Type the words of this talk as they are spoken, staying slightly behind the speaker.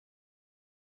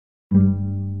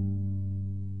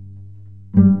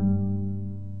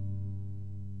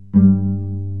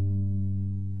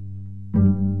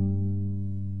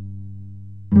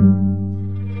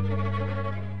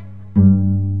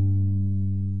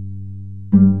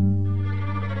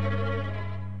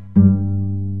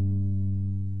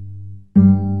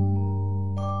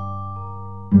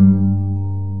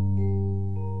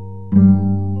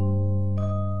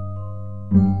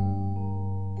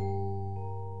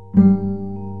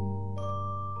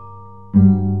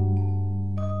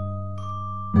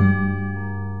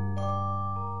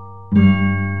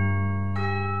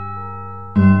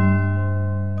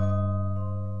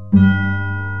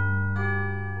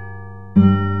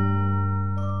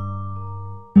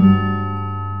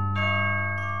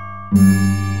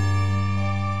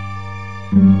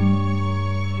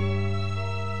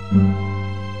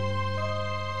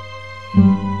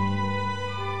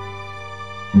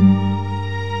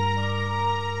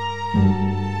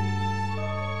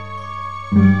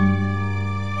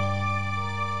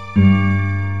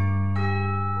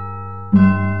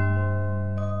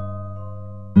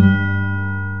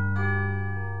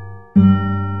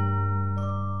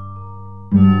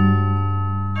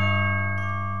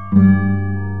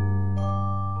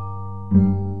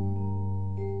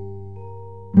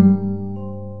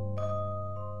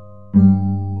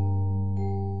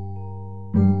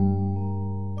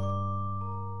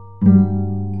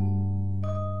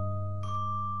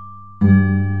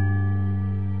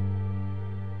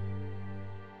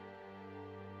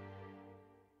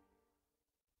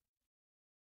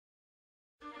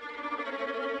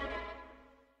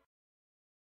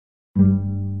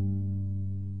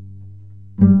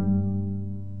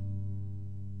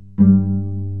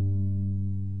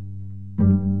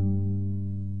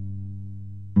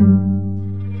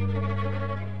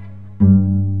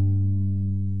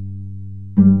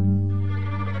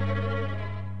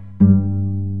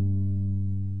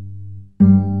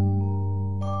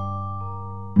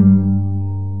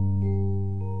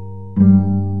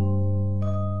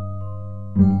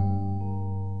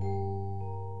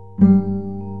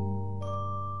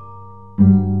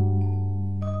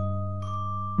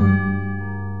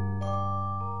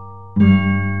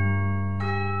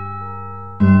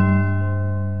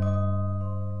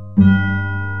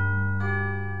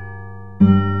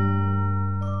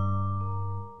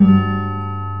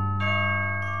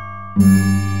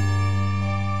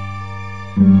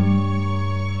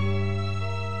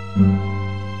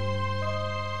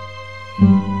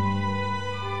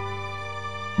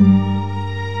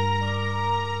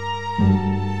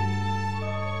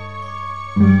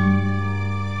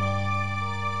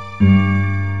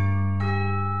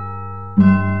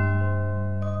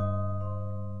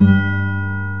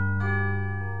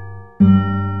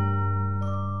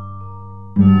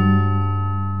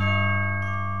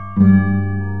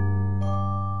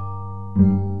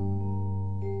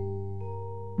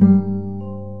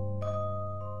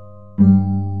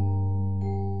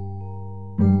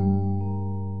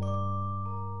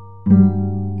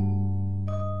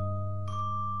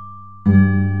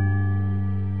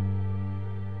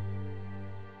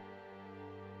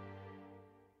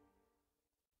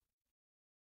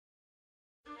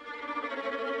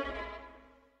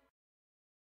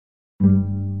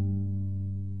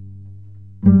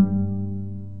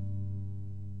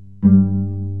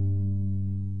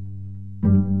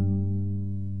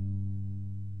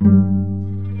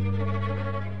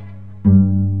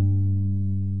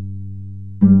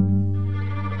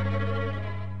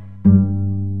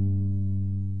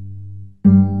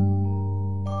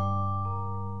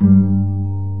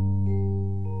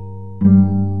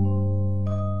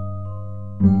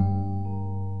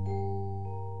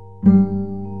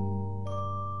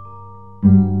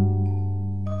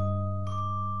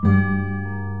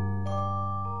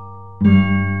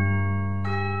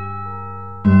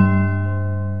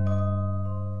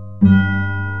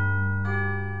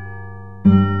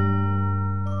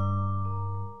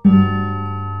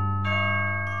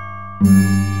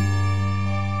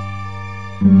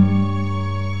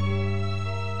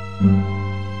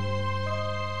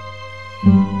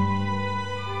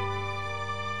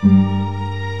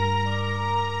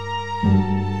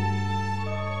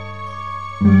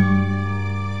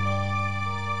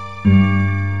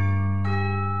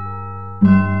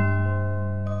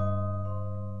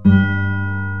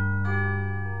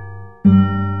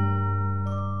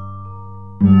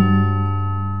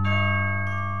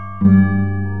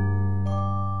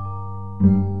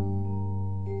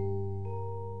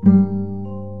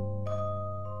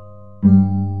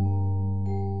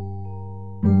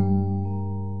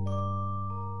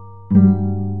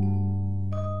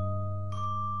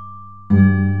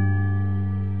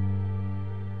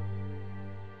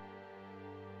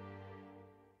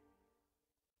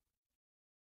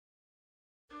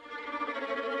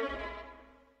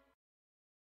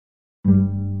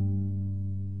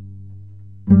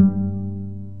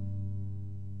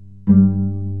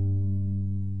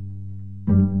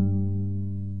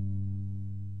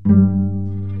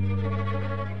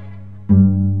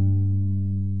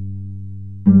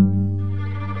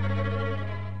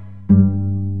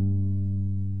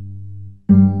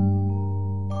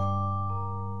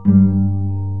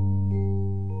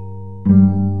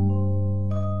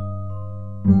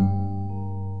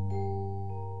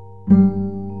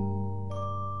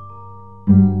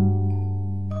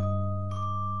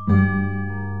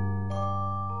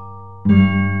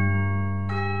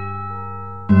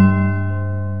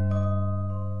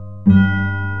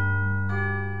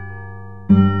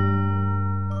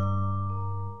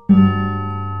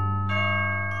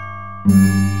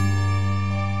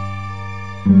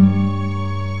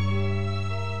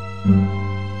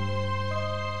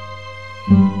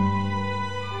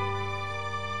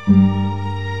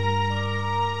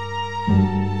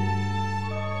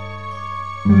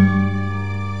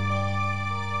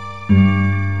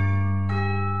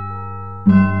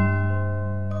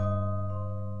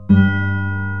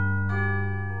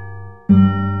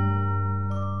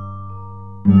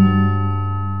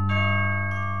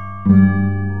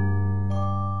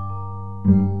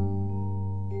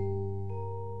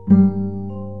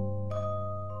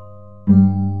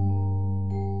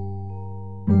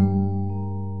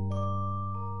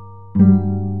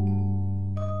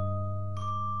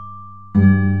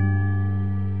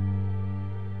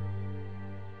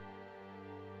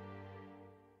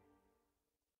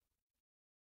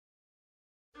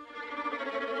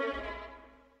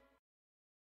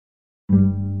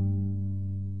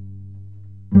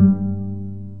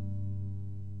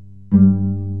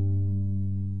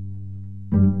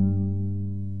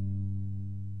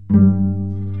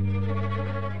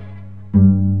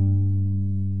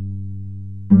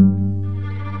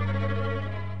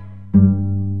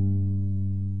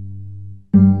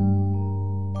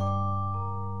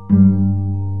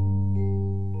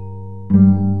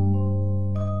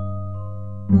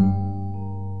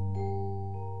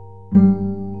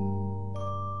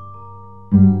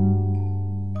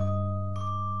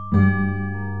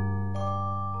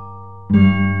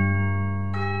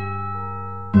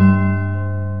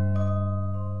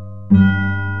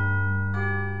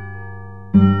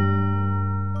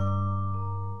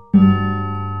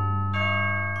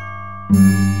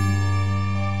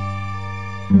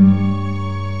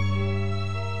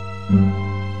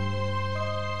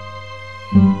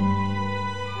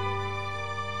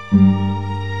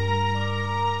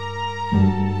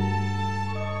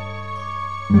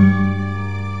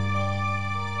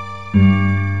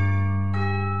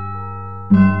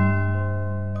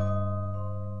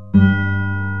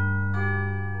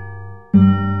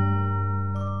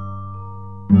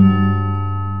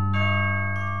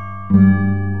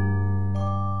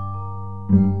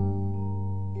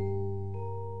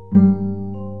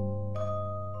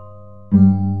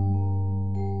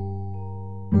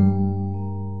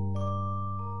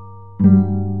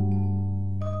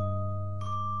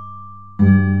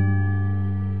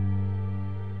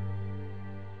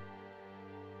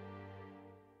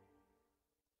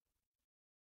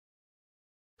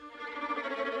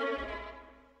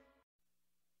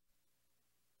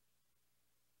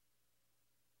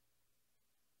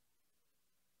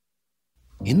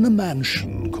In the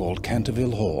mansion called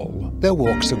Canterville Hall, there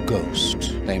walks a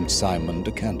ghost named Simon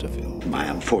de Canterville. My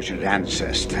unfortunate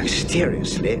ancestor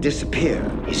mysteriously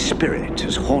disappeared. His spirit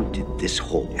has haunted this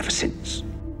hall ever since.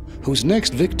 Whose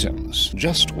next victims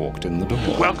just walked in the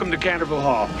door. Welcome to Canterville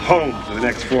Hall, home for the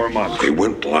next 4 months. They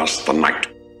won't last the night.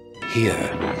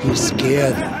 Here, he'll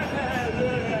scare them.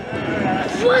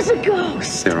 It was a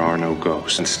ghost. There are no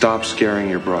ghosts, and stop scaring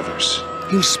your brothers.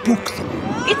 He'll spook them.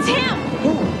 It's him.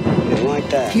 Like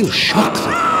that. He'll shock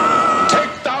them.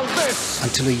 Take down this!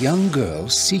 Until a young girl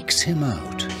seeks him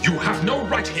out. You have no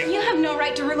right here. You have no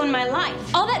right to ruin my life.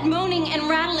 All that moaning and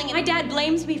rattling, my dad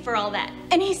blames me for all that.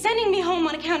 And he's sending me home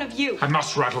on account of you. I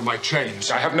must rattle my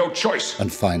chains. I have no choice.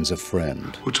 And finds a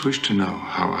friend. Would wish to know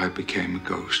how I became a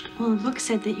ghost. Well, the book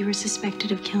said that you were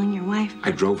suspected of killing your wife.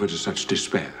 I drove her to such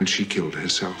despair, and she killed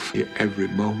herself. Every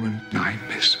moment I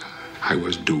miss her, I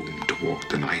was doomed to walk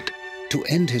the night. To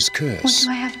end his curse. What do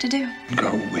I have to do?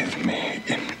 Go with me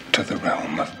into the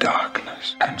realm of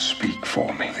darkness and speak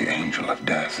for me. The angel of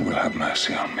death will have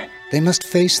mercy on me. They must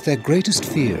face their greatest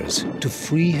fears to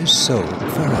free his soul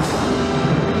forever.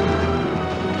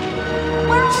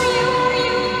 Where are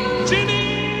you?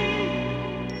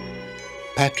 Ginny!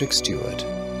 Patrick Stewart.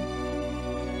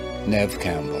 Neve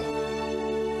Campbell.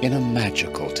 In a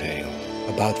magical tale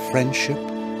about friendship,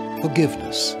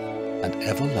 forgiveness, and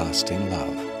everlasting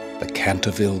love. The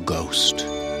Canterville Ghost.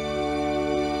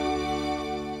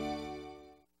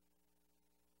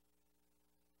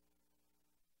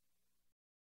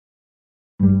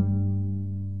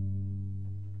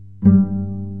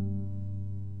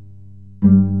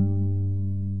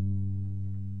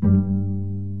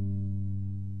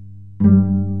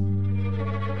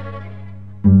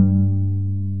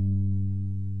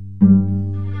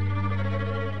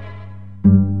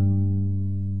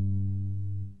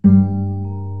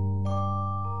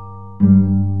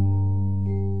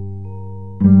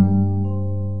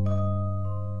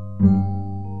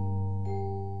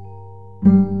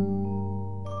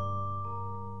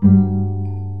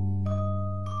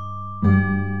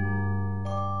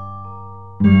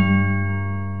 Thank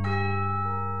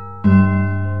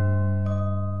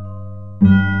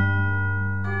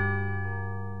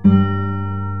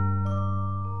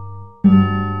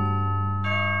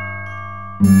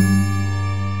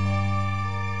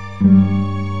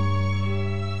you.